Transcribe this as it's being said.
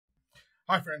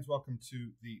Hi friends, welcome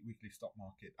to the weekly stock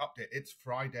market update. It's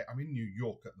Friday. I'm in New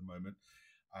York at the moment,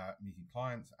 meeting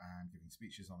clients and giving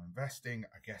speeches on investing.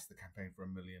 I guess the campaign for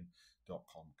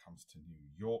 $1million.com comes to New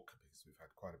York because we've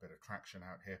had quite a bit of traction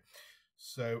out here.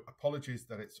 So apologies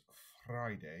that it's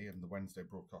Friday and the Wednesday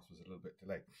broadcast was a little bit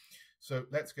delayed. So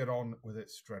let's get on with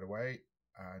it straight away.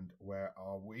 And where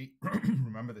are we?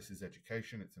 Remember, this is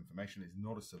education, it's information, it's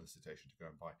not a solicitation to go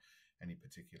and buy any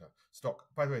particular stock.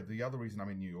 By the way, the other reason I'm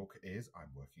in New York is I'm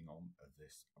working on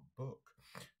this book,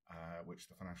 which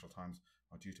the Financial Times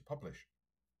are due to publish.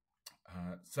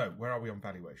 So where are we on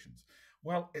valuations?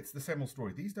 Well, it's the same old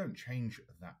story. These don't change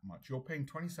that much. You're paying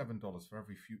 $27 for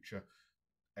every future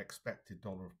expected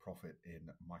dollar of profit in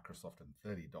Microsoft and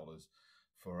 $30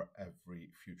 for every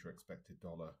future expected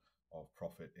dollar of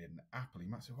profit in Apple. You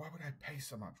might say, why would I pay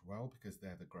so much? Well, because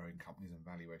they're the growing companies and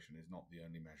valuation is not the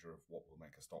only measure of what will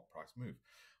make a stock price move.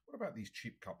 What about these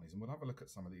cheap companies? And we'll have a look at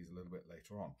some of these a little bit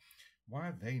later on. Why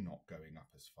are they not going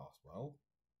up as fast? Well,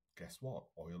 guess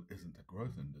what? Oil isn't a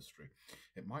growth industry.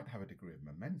 It might have a degree of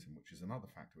momentum, which is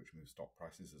another factor which moves stock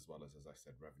prices, as well as I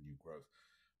said, revenue growth.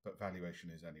 But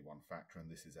valuation is only one factor, and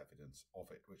this is evidence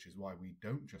of it, which is why we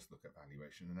don't just look at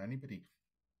valuation. And anybody,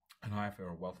 an IFA or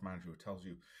a wealth manager who tells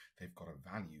you they've got a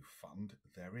value fund,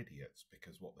 they're idiots,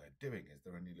 because what they're doing is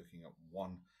they're only looking at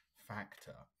one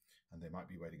factor, and they might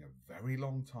be waiting a very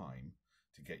long time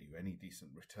to get you any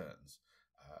decent returns.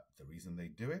 The reason they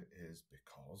do it is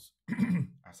because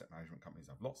asset management companies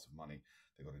have lots of money.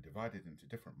 They've got to divide it into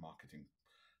different marketing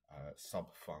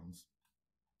sub-funds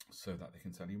so that they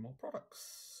can sell you more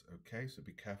products. Okay, so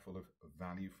be careful of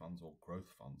value funds or growth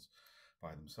funds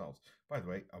by themselves. By the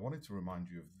way, I wanted to remind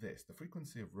you of this. The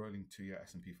frequency of rolling 2-year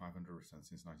S&P 500 returns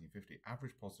since 1950,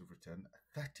 average positive return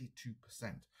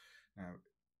 32%. Now,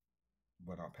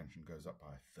 when our pension goes up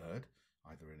by a third,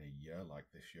 either in a year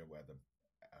like this year where the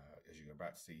as you're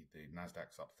about to see, the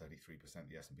Nasdaq's up 33%,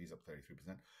 the S&P's up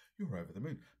 33%, you're over the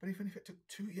moon. But even if it took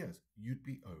 2 years, you'd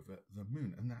be over the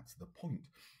moon. And that's the point.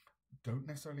 Don't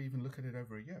necessarily even look at it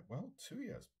over a year. Well, 2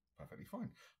 years, perfectly fine.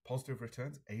 Positive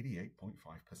returns,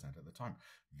 88.5% of the time.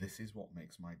 This is what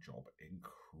makes my job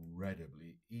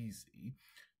incredibly easy,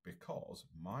 because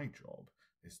my job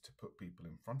is to put people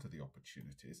in front of the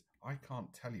opportunities. I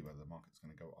can't tell you whether the market's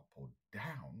going to go up or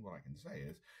down. What I can say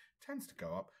is it tends to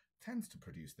go up, tends to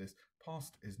produce this.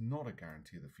 Past is not a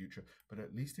guarantee of the future, but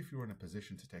at least if you're in a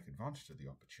position to take advantage of the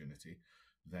opportunity,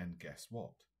 then guess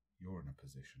what? You're in a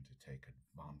position to take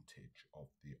advantage of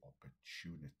the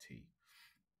opportunity.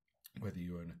 Whether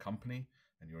you're in a company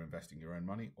and you're investing your own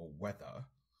money, or whether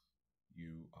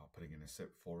you are putting in a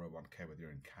SIP 401k, whether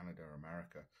you're in Canada,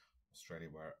 America, Australia,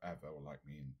 wherever, or like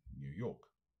me in New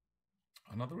York.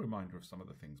 Another reminder of some of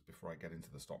the things before I get into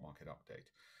the stock market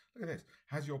update. Look at this.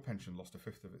 Has your pension lost a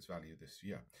fifth of its value this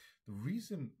year? The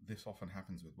reason this often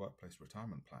happens with workplace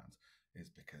retirement plans is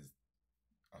because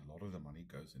a lot of the money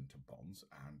goes into bonds,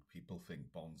 and people think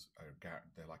bonds are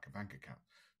they're like a bank account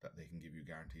that they can give you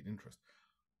guaranteed interest.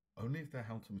 Only if they're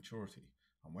held to maturity.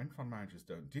 And when fund managers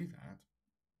don't do that,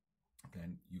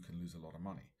 then you can lose a lot of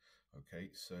money. Okay,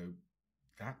 so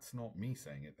that's not me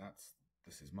saying it.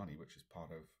 This is money, which is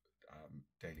part of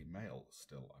Daily Mail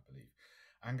still, I believe.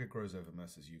 Anger grows over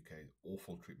Mercer's UK's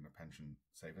awful treatment of pension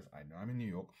savers. I know I'm in New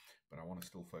York, but I want to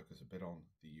still focus a bit on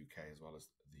the UK as well as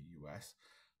the US.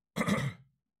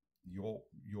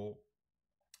 Your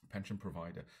pension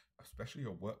provider, especially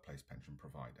your workplace pension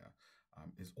provider,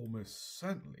 is almost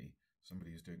certainly somebody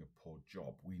who's doing a poor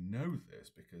job. We know this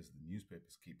because the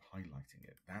newspapers keep highlighting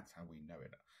it. That's how we know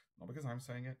it. Not because I'm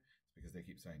saying it, it's because they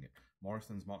keep saying it.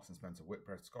 Morrison's, Marks & Spencer,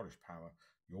 Whitbread, Scottish Power,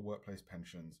 your workplace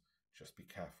pensions, just be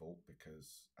careful,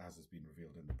 because as has been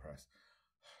revealed in the press,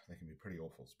 they can be pretty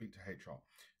awful. Speak to HR.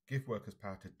 Give workers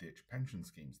power to ditch pension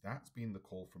schemes. That's been the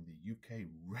call from the UK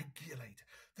regulator,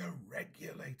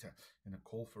 in a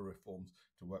call for reforms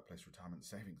to workplace retirement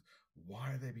savings.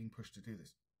 Why are they being pushed to do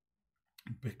this?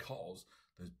 Because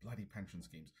those bloody pension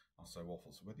schemes are so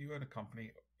awful. So whether you own a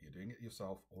company, you're doing it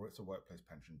yourself, or it's a workplace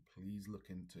pension, please look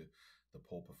into the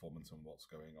poor performance and what's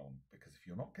going on. Because if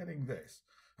you're not getting this,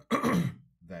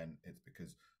 then it's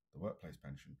because the workplace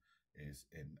pension is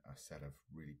in a set of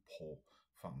really poor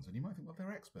funds. And you might think, well,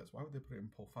 they're experts. Why would they put it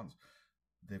in poor funds?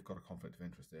 They've got a conflict of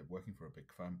interest. They're working for a big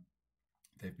firm.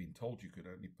 They've been told you could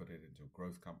only put it into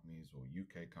growth companies or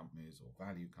UK companies or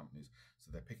value companies. So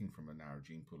they're picking from a narrow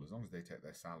gene pool. As long as they take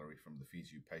their salary from the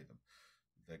fees you pay them,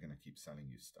 they're going to keep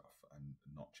selling you stuff and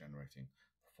not generating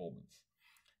performance.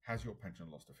 Has your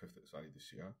pension lost a fifth of its value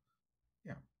this year?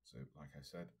 Yeah. So like I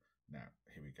said, now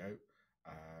here we go.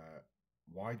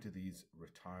 why do these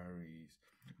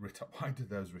why do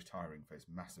those retiring face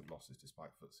massive losses despite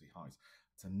FTSE highs?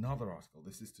 It's another article.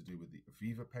 This is to do with the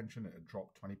Aviva pension. It had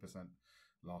dropped 20%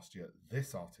 last year.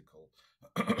 This article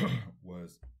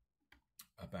was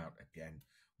about, again,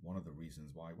 one of the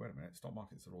reasons why, wait a minute, stock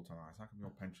markets are all-time highs. How come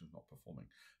your pension's not performing?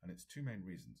 And it's two main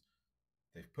reasons.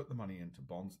 They've put the money into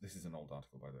bonds. This is an old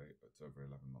article, by the way. It's over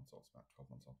 11 months old. It's about 12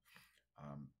 months old.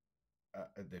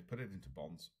 They've put it into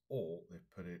bonds, or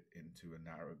they've put it into a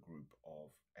narrow group of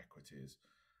equities.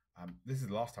 This is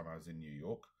the last time I was in New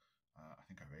York. I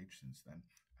think I've aged since then.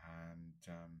 And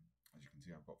as you can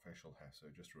see, I've got facial hair, so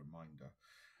just a reminder.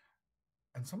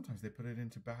 And sometimes they put it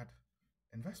into bad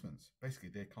investments. Basically,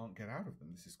 they can't get out of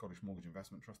them. This is Scottish Mortgage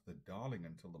Investment Trust. They're darling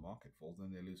until the market falls,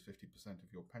 then they lose 50%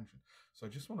 of your pension. So I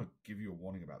just want to give you a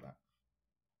warning about that.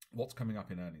 What's coming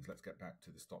up in earnings? Let's get back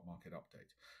to the stock market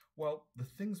update. Well, the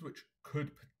things which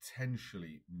could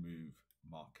potentially move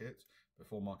markets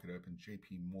before market open,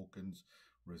 JP Morgan's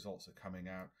results are coming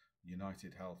out.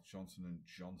 United Health, Johnson &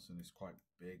 Johnson is quite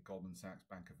big. Goldman Sachs,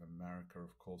 Bank of America,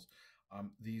 of course.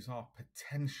 These are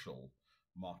potential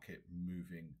market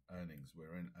moving earnings.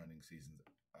 We're in earnings seasons,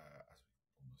 as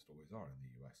we almost always are in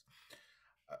the US.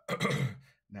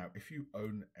 Now, if you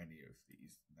own any of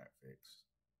these, Netflix,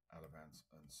 Elevance,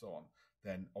 and so on,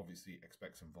 then obviously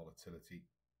expect some volatility.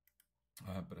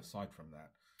 But aside from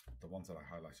that, the ones that I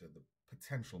highlighted, the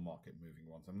potential market moving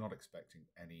ones, I'm not expecting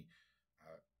any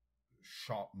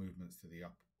sharp movements to the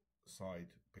upside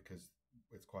because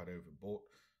it's quite overbought.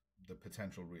 The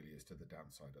potential really is to the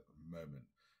downside at the moment.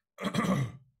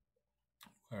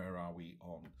 Where are we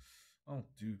on? I'll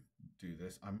do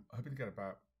this. I'm hoping to get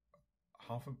about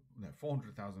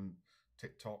 400,000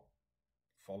 TikTok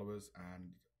followers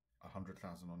and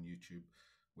 100,000 on YouTube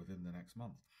within the next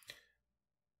month.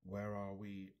 Where are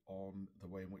we on the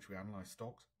way in which we analyze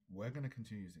stocks? We're going to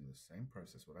continue using the same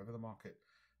process, whatever the market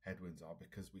headwinds are,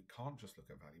 because we can't just look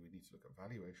at value. We need to look at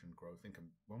valuation, growth, income.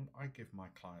 When I give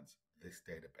my clients this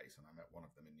database, and I met one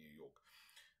of them in New York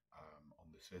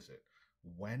on this visit,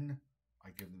 when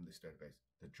I give them this database,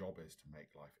 the job is to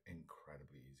make life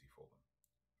incredibly easy for them.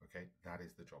 Okay, that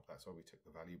is the job. That's why we took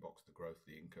the value box, the growth,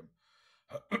 the income,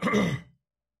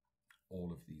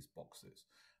 all of these boxes.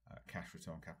 Cash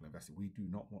return on capital invested. We do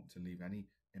not want to leave any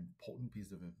important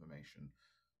piece of information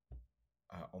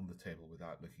on the table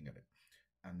without looking at it.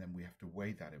 And then we have to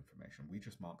weigh that information. We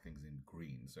just mark things in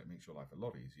green, so it makes your life a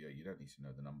lot easier. You don't need to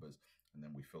know the numbers, and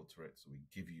then we filter it. So we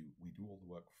do all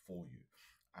the work for you.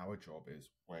 Our job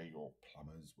is, we're your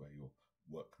plumbers, we're your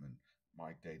workmen.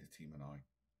 My data team and our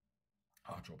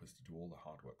job is to do all the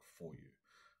hard work for you,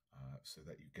 so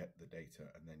that you get the data,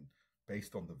 and then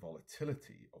based on the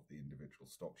volatility of the individual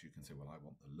stocks, you can say, well, I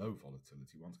want the low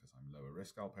volatility ones because I'm lower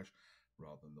risk, Alpesh,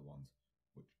 rather than the ones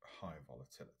with higher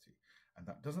volatility. And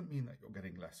that doesn't mean that you're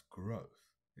getting less growth.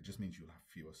 It just means you'll have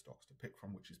fewer stocks to pick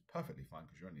from, which is perfectly fine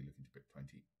because you're only looking to pick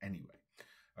 20 anyway.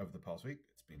 Over the past week,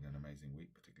 it's been an amazing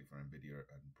week, particularly for NVIDIA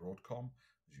and Broadcom.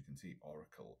 As you can see,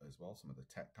 Oracle as well, some of the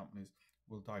tech companies.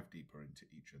 We'll dive deeper into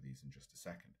each of these in just a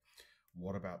second.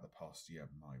 What about the past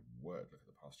year? My word, look at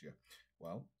the past year.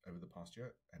 Well, over the past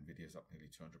year, NVIDIA's up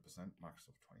nearly 200%,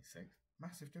 Microsoft 26%.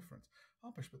 Massive difference.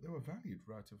 Alpesh, but they were valued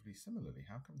relatively similarly.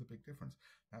 How come the big difference?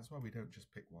 That's why we don't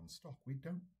just pick one stock. We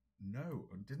don't know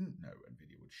and didn't know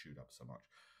NVIDIA would shoot up so much.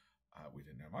 We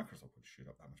didn't know Microsoft would shoot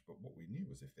up that much, but what we knew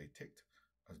was if they ticked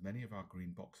as many of our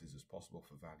green boxes as possible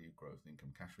for value, growth,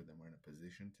 income, cash flow, then we're in a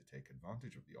position to take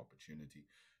advantage of the opportunity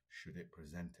should it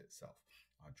present itself.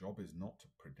 Our job is not to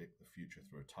predict the future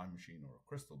through a time machine or a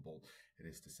crystal ball. It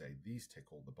is to say these tick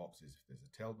all the boxes. If there's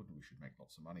a tailwind, we should make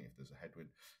lots of money. If there's a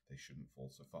headwind, they shouldn't fall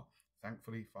so far.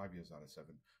 Thankfully, 5 years out of 7,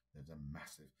 there's a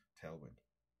massive tailwind.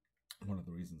 One of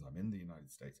the reasons I'm in the United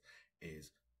States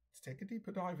is to take a deeper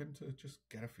dive into just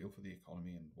get a feel for the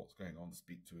economy and what's going on,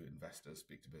 speak to investors,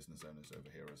 speak to business owners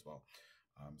over here as well.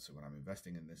 So when I'm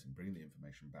investing in this and bringing the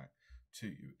information back to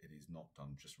you, it is not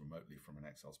done just remotely from an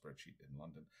Excel spreadsheet in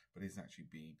London, but it's actually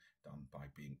being done by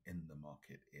being in the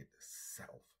market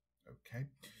itself. Okay.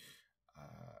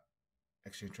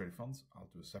 Exchange traded funds. I'll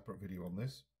do a separate video on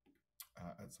this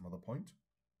at some other point.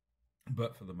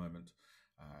 But for the moment,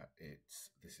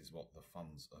 this is what the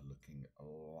funds are looking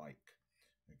like.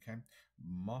 Okay,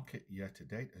 market year to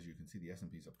date, as you can see, the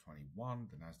S&P is up 21,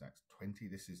 the Nasdaq's 20.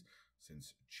 This is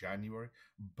since January.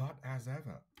 But as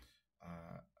ever,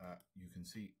 you can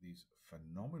see these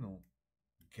phenomenal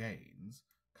gains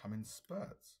come in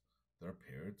spurts. There are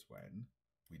periods when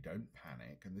we don't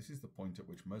panic, and this is the point at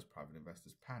which most private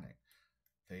investors panic.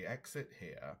 They exit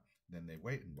here, then they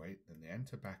wait and wait, then they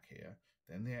enter back here,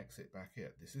 then they exit back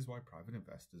here. This is why private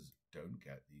investors don't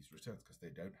get these returns, because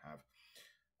they don't have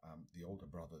the older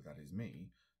brother that is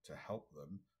me to help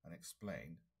them and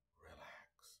explain,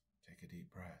 relax, take a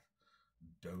deep breath,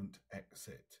 don't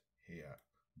exit here,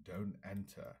 don't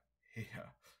enter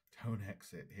here, don't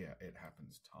exit here. It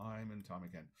happens time and time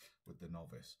again with the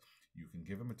novice. You can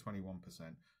give them a 21%.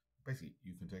 Basically,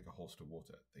 you can take a horse to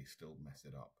water. They still mess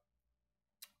it up.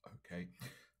 Okay.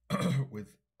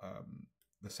 With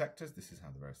the sectors, this is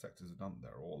how the various sectors are done.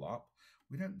 They're all up.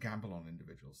 We don't gamble on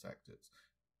individual sectors.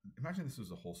 Imagine this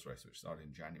was a horse race which started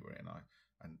in January,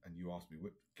 and you asked me,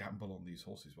 gamble on these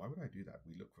horses. Why would I do that?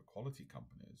 We look for quality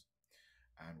companies,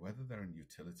 and whether they're in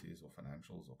utilities or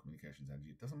financials or communications,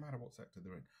 energy, it doesn't matter what sector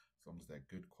they're in, as long as they're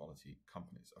good quality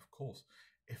companies. Of course,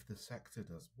 if the sector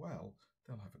does well,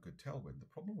 they'll have a good tailwind. The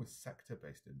problem with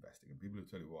sector-based investing, and people who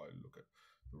tell you, well, I look at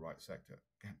the right sector,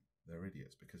 again, they're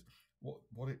idiots, because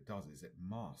what it does is it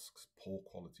masks poor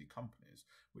quality companies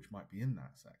which might be in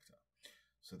that sector.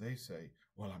 So they say,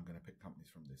 well, I'm going to pick companies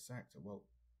from this sector. Well,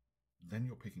 then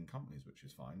you're picking companies, which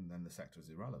is fine, and then the sector is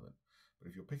irrelevant. But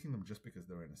if you're picking them just because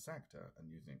they're in a sector and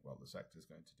you think, well, the sector is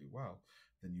going to do well,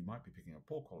 then you might be picking a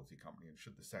poor quality company, and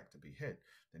should the sector be hit,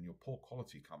 then your poor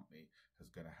quality company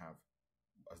is going to have,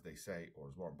 as they say, or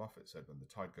as Warren Buffett said, when the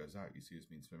tide goes out, you see who's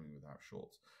been swimming without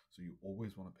shorts. So you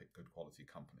always want to pick good quality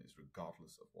companies,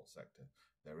 regardless of what sector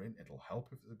they're in. It'll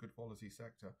help if it's a good quality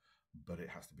sector, but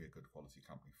it has to be a good quality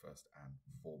company first and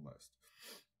foremost.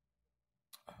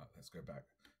 Let's go back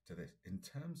to this. In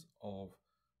terms of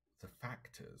the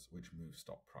factors which move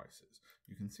stock prices,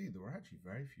 you can see there were actually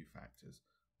very few factors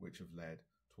which have led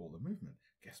to all the movement.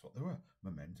 Guess what they were?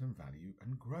 Momentum, value,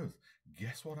 and growth.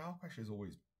 Guess what Alpesh is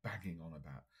always bagging on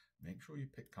about? Make sure you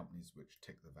pick companies which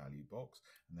tick the value box,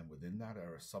 and then within that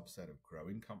are a subset of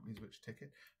growing companies which tick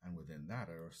it, and within that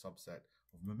are a subset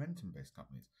of momentum-based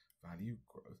companies. Value,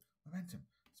 growth, momentum.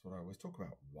 That's what I always talk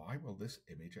about. Why? Well, this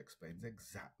image explains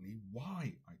exactly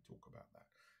why I talk about that.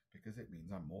 Because it means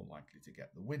I'm more likely to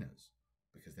get the winners,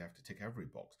 because they have to tick every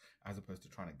box, as opposed to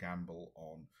trying to gamble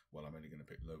on, well, I'm only going to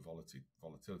pick low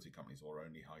volatility companies or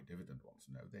only high dividend ones.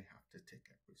 No, they have to tick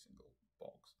every single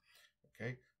box.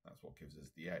 Okay, that's what gives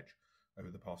us the edge. Over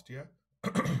the past year,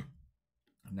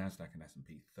 NASDAQ and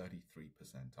S&P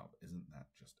 33% up. Isn't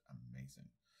that just amazing?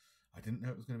 I didn't know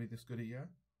it was going to be this good a year.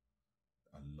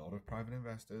 A lot of private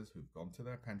investors who've gone to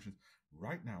their pensions.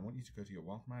 Right now, I want you to go to your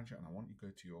wealth manager and I want you to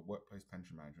go to your workplace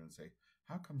pension manager and say,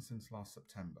 how come since last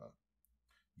September,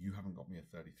 you haven't got me a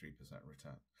 33%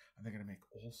 return? And they're going to make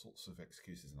all sorts of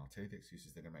excuses. And I'll tell you the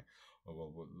excuses they're going to make. Oh,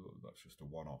 well, that's just a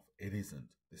one-off. It isn't.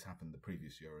 This happened the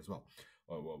previous year as well.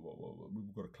 Oh, well,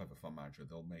 we've got a clever fund manager.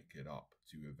 They'll make it up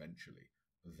to you eventually.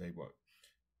 They won't.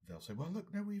 They'll say, well,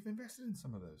 look, no, we've invested in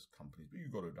some of those companies, but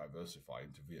you've got to diversify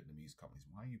into Vietnamese companies.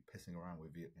 Why are you pissing around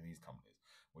with Vietnamese companies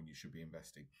when you should be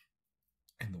investing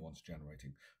in the ones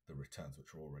generating the returns,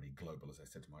 which are already global? As I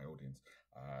said to my audience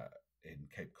in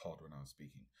Cape Cod when I was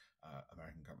speaking,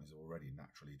 American companies are already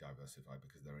naturally diversified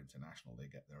because they're international.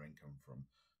 They get their income from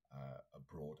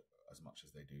abroad as much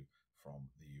as they do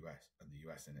from the US. And the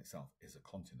US in itself is a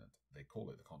continent. They call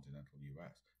it the continental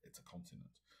US. It's a continent,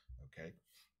 okay?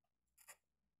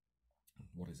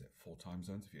 What is it, 4 time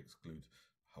zones if you exclude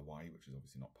Hawaii, which is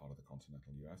obviously not part of the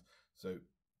continental US. So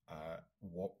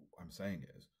what I'm saying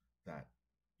is that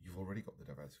you've already got the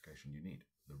diversification you need.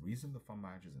 The reason the fund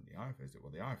managers and the IFAs do it,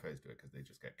 well, the IFAs do it because they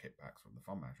just get kickbacks from the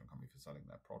fund management company for selling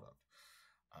their product.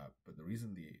 But the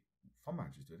reason the fund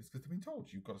managers do it is because they've been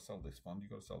told, you've got to sell this fund,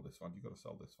 you've got to sell this fund, you've got to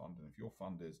sell this fund. And if your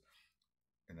fund is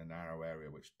in a narrow area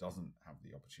which doesn't have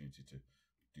the opportunity to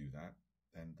do that,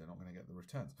 then they're not going to get the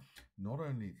returns. Not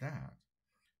only that,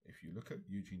 if you look at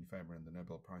Eugene Faber and the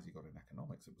Nobel Prize he got in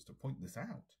economics, it was to point this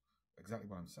out, exactly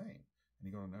what I'm saying. And he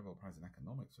got a Nobel Prize in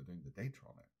economics for doing the data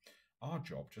on it. Our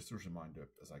job, just as a reminder,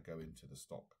 as I go into the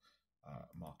stock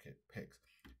market picks,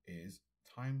 is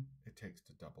time it takes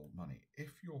to double money.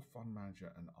 If your fund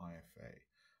manager and IFA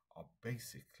are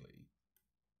basically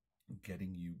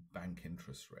getting you bank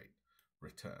interest rate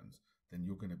returns, then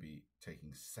you're going to be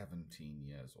taking 17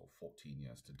 years or 14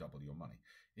 years to double your money.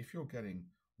 If you're getting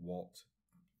what,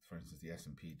 for instance, the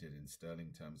S&P did in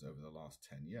sterling terms over the last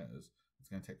 10 years, it's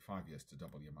going to take 5 years to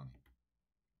double your money.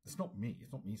 It's not me.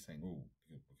 It's not me saying, oh,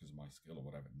 because of my skill or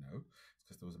whatever. No, it's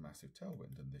because there was a massive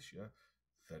tailwind. And this year,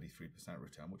 33%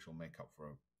 return, which will make up for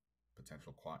a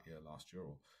potential quiet year last year.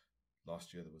 Or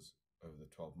last year, there was, over the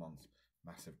 12 months,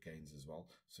 massive gains as well.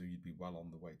 So you'd be well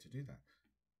on the way to do that.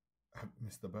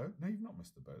 Missed the boat? No, you've not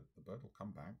missed the boat. The boat will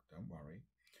come back. Don't worry.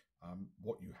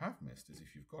 What you have missed is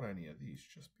if you've got any of these,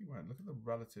 just beware. Look at the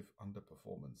relative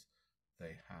underperformance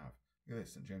they have. Look at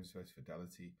this, St. James's Place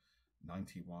Fidelity,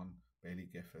 91, Bailey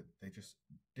Gifford. They just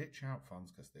ditch out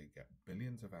funds because they get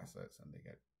billions of assets and they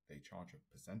get they charge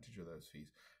a percentage of those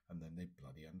fees, and then they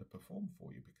bloody underperform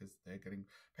for you because they're getting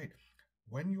paid.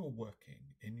 When you're working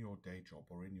in your day job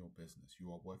or in your business,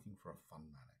 you are working for a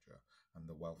fund manager and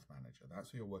the wealth manager.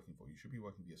 That's who you're working for. You should be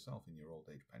working for yourself in your old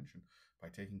age pension by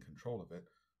taking control of it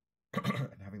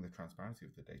and having the transparency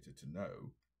of the data to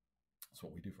know. That's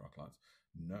what we do for our clients.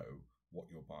 Know what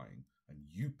you're buying, and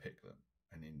you pick them.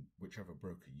 And in whichever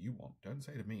broker you want, don't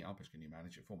say to me, Alpesh, can you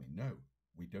manage it for me? No,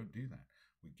 we don't do that.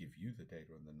 We give you the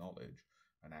data and the knowledge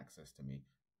and access to me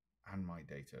and my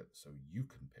data so you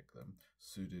can pick them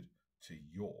suited to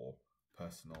your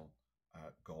personal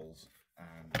goals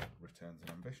and returns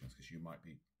and ambitions, because you might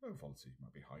be low volatility, you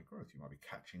might be high growth, you might be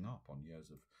catching up on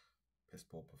years of piss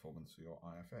poor performance for your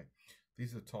IFA.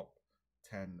 These are the top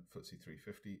 10 FTSE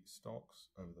 350 stocks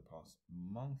over the past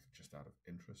month, just out of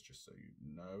interest, just so you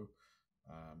know.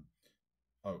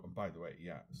 Oh, and by the way,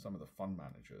 yeah, some of the fund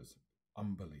managers,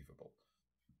 unbelievable.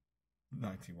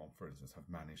 91, for instance, have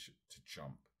managed to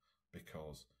jump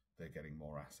because they're getting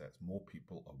more assets. More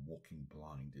people are walking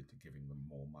blind into giving them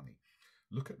more money.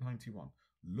 Look at 91.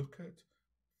 Look at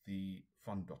the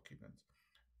fund document.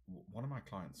 One of my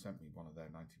clients sent me one of their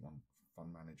 91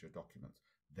 fund manager documents.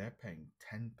 They're paying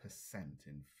 10%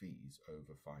 in fees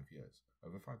over 5 years.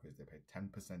 Over 5 years, they pay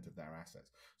 10% of their assets.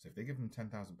 So if they give them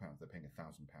 £10,000, they're paying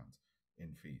 £1,000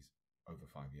 in fees over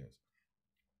 5 years.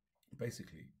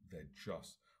 Basically, they're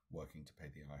just working to pay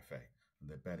the IFA, and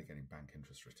they're barely getting bank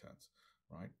interest returns.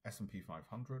 Right, S&P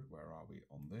 500, where are we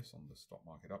on this, on the stock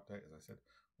market update? As I said,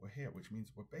 we're here, which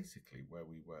means we're basically where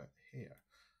we were here.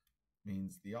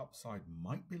 Means the upside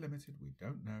might be limited, we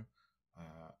don't know.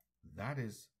 That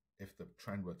is, if the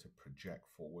trend were to project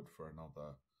forward for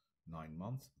another 9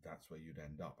 months, that's where you'd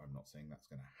end up. I'm not saying that's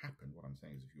going to happen. What I'm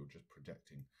saying is if you're just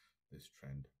projecting this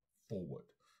trend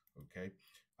forward, okay?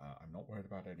 I'm not worried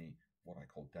about any, what I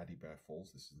call daddy bear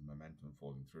falls. This is the momentum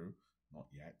falling through. Not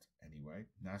yet, anyway.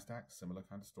 NASDAQ, similar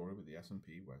kind of story with the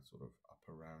S&P. We're sort of up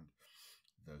around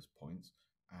those points,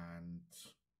 and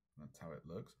that's how it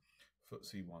looks.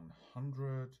 FTSE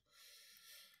 100.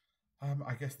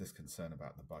 I guess there's concern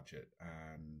about the budget,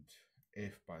 and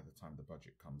if by the time the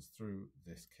budget comes through,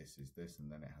 this kisses this, and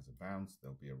then it has a bounce,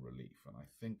 there'll be a relief. And I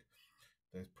think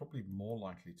there's probably more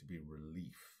likely to be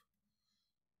relief.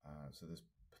 So there's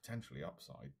potentially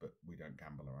upside, but we don't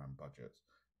gamble around budgets.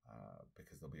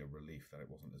 Because there'll be a relief that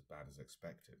it wasn't as bad as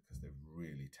expected, because they've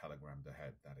really telegrammed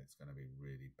ahead that it's going to be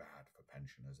really bad for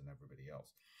pensioners and everybody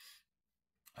else.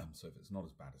 So if it's not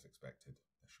as bad as expected,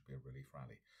 there should be a relief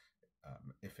rally.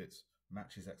 If it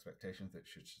matches expectations, it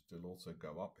should still also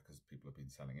go up because people have been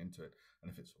selling into it.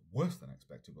 And if it's worse than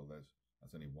expected, well,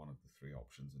 that's only one of the three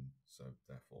options, and so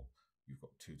therefore you've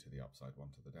got two to the upside,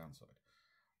 one to the downside.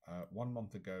 1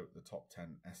 month ago, the top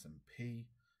 10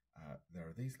 S&P. There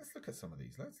are these. Let's look at some of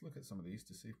these. Let's look at some of these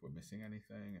to see if we're missing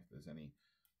anything, if there's any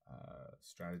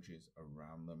strategies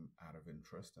around them out of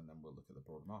interest, and then we'll look at the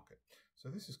broad market. So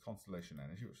this is Constellation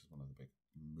Energy, which is one of the big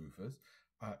movers.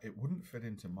 It wouldn't fit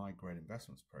into my great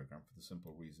investments program for the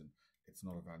simple reason it's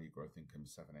not a value growth income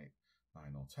 7, 8,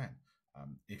 9, or 10.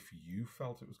 If you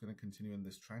felt it was going to continue in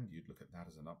this trend, you'd look at that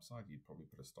as an upside. You'd probably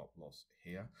put a stop loss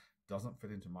here. Doesn't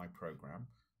fit into my program,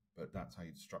 but that's how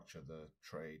you'd structure the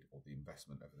trade or the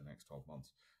investment over the next 12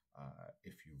 months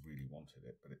if you really wanted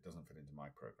it, but it doesn't fit into my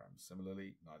program.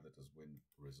 Similarly, neither does Win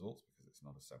Results, because it's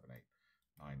not a 7, 8,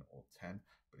 9, or 10.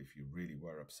 But if you really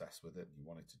were obsessed with it and you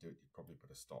wanted to do it, you'd probably put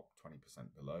a stop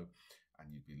 20% below, and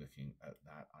you'd be looking at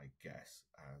that, I guess,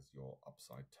 as your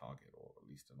upside target, or at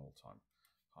least an all-time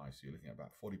high. So you're looking at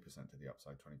about 40% to the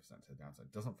upside, 20% to the downside.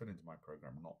 It doesn't fit into my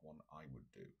program, not one I would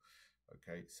do.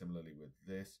 Okay, similarly with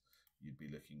this, you'd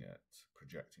be looking at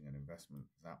projecting an investment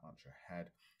that much ahead,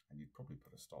 and you'd probably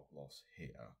put a stop loss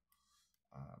here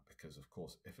because, of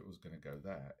course, if it was going to go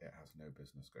there, it has no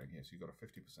business going here. So you've got a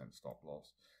 50% stop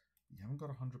loss. You haven't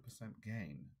got 100%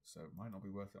 gain, so it might not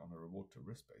be worth it on a reward to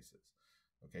risk basis.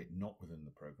 Okay, not within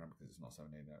the program because it's not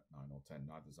 7, 8, 9, or 10,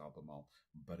 neither is Albemarle.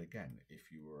 But again,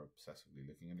 if you were obsessively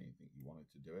looking at it and you think you wanted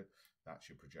to do it, that's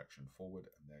your projection forward,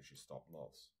 and there's your stop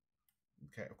loss.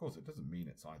 Okay, of course, it doesn't mean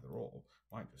it's either or.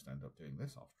 Might just end up doing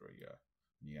this after a year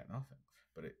and you get nothing.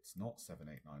 But it's not 7,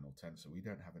 8, 9, or 10, so we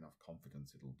don't have enough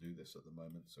confidence it'll do this at the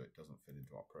moment, so it doesn't fit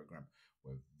into our program.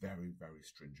 We're very, very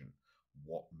stringent.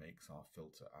 What makes our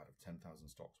filter out of 10,000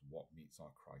 stocks? What meets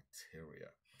our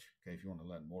criteria? Okay, if you want to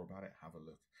learn more about it, have a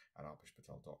look at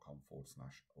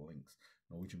alpeshpatel.com/links.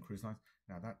 Norwegian Cruise Lines.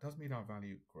 Now, that does meet our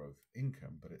value growth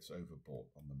income, but it's overbought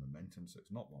on the momentum, so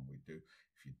it's not one we do.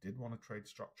 If you did want to trade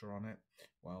structure on it,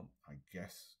 well, I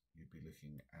guess you'd be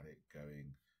looking at it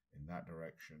going in that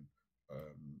direction.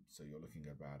 So you're looking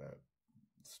at about a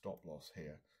stop loss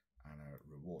here and a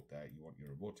reward there. You want your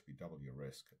reward to be double your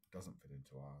risk. It doesn't fit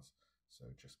into ours, so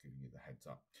just giving you the heads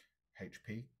up.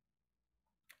 HP,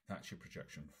 that's your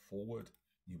projection forward.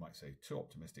 You might say too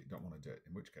optimistic, don't want to do it,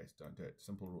 in which case don't do it.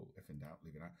 Simple rule, if in doubt,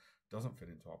 leave it out. Doesn't fit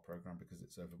into our program because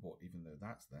it's overbought. Even though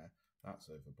that's there, that's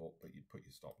overbought, but you'd put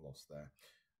your stop loss there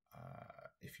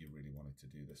if you really wanted to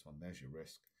do this one. There's your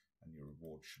risk, and your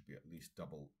reward should be at least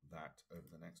double that over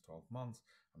the next 12 months.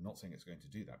 I'm not saying it's going to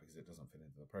do that because it doesn't fit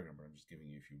into the program, but I'm just giving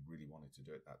you, if you really wanted to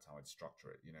do it, that's how I'd structure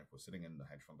it. You know, if we're sitting in the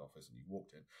hedge fund office and you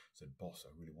walked in, said, boss,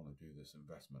 I really want to do this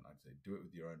investment, I'd say, do it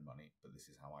with your own money, but this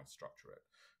is how I'd structure it.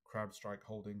 CrowdStrike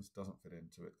Holdings doesn't fit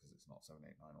into it because it's not 7,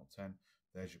 8, 9, or 10.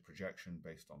 There's your projection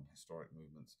based on historic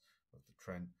movements of the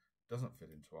trend. Doesn't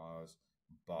fit into ours,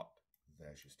 but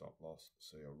there's your stop loss.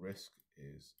 So your risk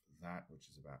is that, which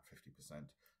is about 50%.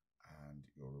 And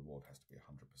your reward has to be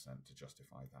 100% to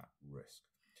justify that risk.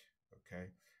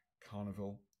 Okay,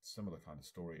 Carnival, similar kind of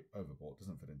story, overbought,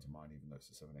 doesn't fit into mine, even though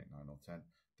it's a 7, 8, 9, or 10.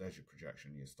 There's your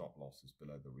projection. Your stop loss is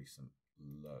below the recent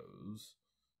lows.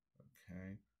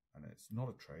 Okay, and it's not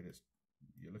a trade. It's,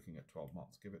 you're looking at 12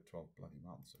 months. Give it 12 bloody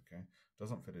months. Okay,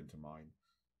 doesn't fit into mine.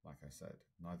 Like I said,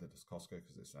 neither does Costco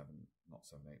because it's 7, not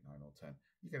 7, 8, 9, or 10.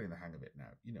 You're getting the hang of it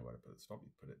now. You know where to put the stop.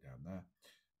 You put it down there.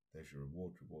 There's your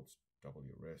reward. Rewards double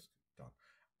your risk. Done.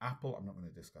 Apple, I'm not going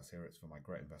to discuss here. It's for my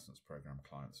Great Investments Program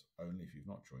clients only. If you've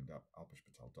not joined up,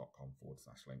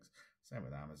 alpeshpatel.com/links. Same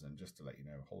with Amazon. Just to let you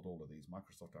know, hold all of these.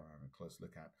 Microsoft I'm having a close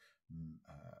look at.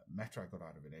 Meta I got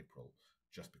out of in April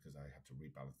just because I had to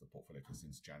rebalance the portfolio because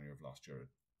since January of last year,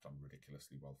 I'd done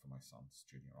ridiculously well for my son's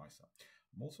junior ISA.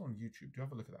 I'm also on YouTube. Do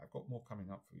have a look at that. I've got more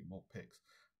coming up for you, more picks.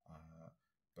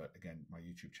 But again, my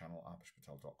YouTube channel,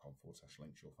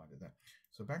 alpeshpatel.com/links, you'll find it there.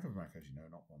 So Bank of America, as you know,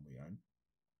 not one we own.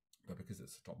 But because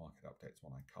it's a stock market update, it's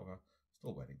one I cover.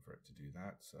 Still waiting for it to do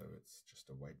that. So it's just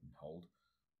a wait and hold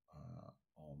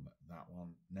on that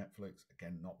one. Netflix,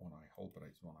 again, not one I hold, but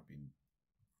it's one I've been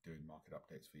doing market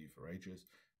updates for you for ages.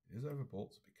 It is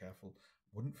overbought, so be careful.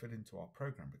 Wouldn't fit into our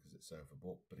program because it's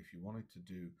overbought. But if you wanted to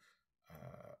do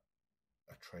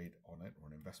a trade on it or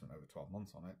an investment over 12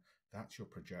 months on it, that's your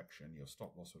projection. Your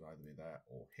stop loss would either be there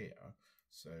or here.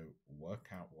 So work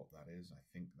out what that is. I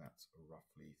think that's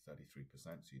roughly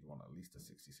 33%. So you'd want at least a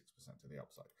 66% to the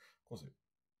upside. Of course, it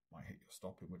might hit your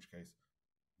stop, in which case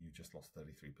you just lost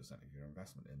 33% of your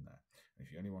investment in there. And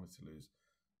if you only wanted to lose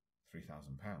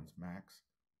 £3,000 max,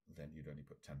 then you'd only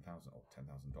put 10,000 or $10,000.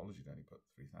 You'd only put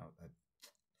 $3,000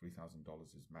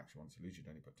 is max you want to lose. You'd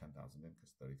only put 10,000 in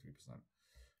because 33%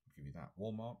 would give you that.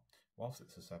 Walmart, whilst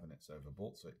it's a 7, it's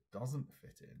overbought, so it doesn't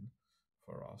fit in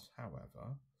for us.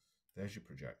 However, there's your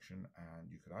projection, and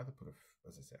you could either put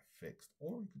as I said, fixed,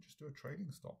 or you could just do a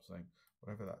trading stop saying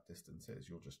whatever that distance is,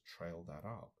 you'll just trail that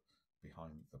up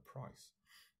behind the price.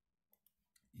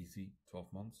 Easy,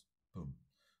 12 months, boom.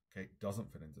 Okay,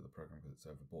 doesn't fit into the program because it's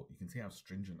overbought. You can see how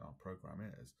stringent our program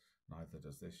is. Neither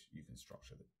does this. You can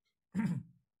structure this.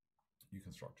 You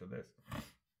can structure this.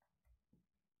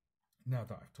 Now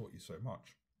that I've taught you so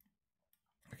much,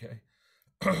 okay,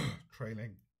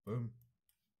 trailing, boom.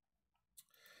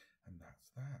 And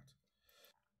that's that.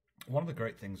 One of the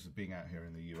great things of being out here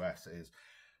in the US is,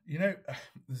 you know,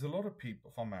 there's a lot of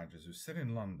people, fund managers, who sit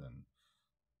in London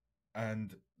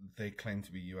and they claim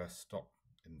to be US stock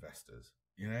investors.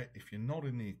 You know, if you're not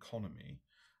in the economy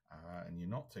and you're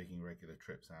not taking regular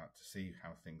trips out to see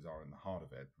how things are in the heart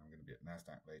of it, I'm going to be at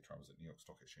NASDAQ later, I was at New York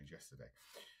Stock Exchange yesterday,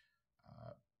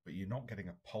 but you're not getting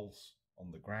a pulse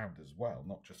on the ground as well,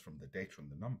 not just from the data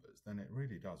and the numbers, then it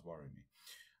really does worry me.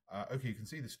 Okay, you can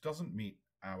see this doesn't meet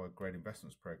our Great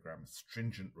Investments Program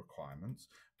stringent requirements,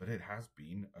 but it has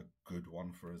been a good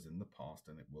one for us in the past,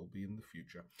 and it will be in the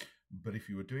future. But if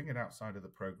you were doing it outside of the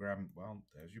program, well,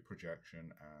 there's your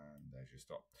projection, and there's your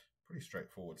stop. Pretty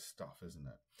straightforward stuff, isn't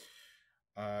it?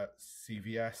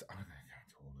 CVS, I'm going to go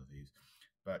into all of these.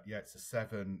 But yeah, it's a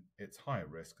 7. It's higher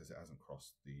risk because it hasn't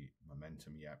crossed the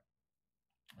momentum yet.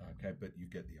 Okay, but you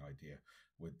get the idea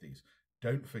with these.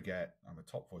 Don't forget, I'm a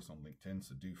top voice on LinkedIn,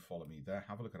 so do follow me there.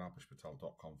 Have a look at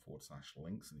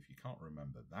alpeshpatel.com/links. And if you can't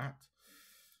remember that,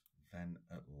 then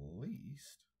at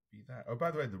least be there. Oh, by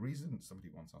the way, the reason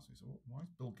somebody once asked me, so why is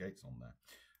Bill Gates on there?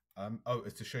 Oh,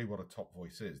 it's to show you what a top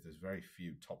voice is. There's very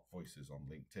few top voices on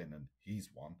LinkedIn, and he's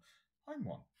one. I'm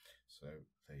one. So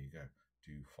there you go.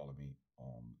 Do follow me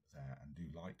on there and do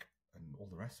like and all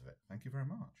the rest of it. Thank you very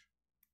much.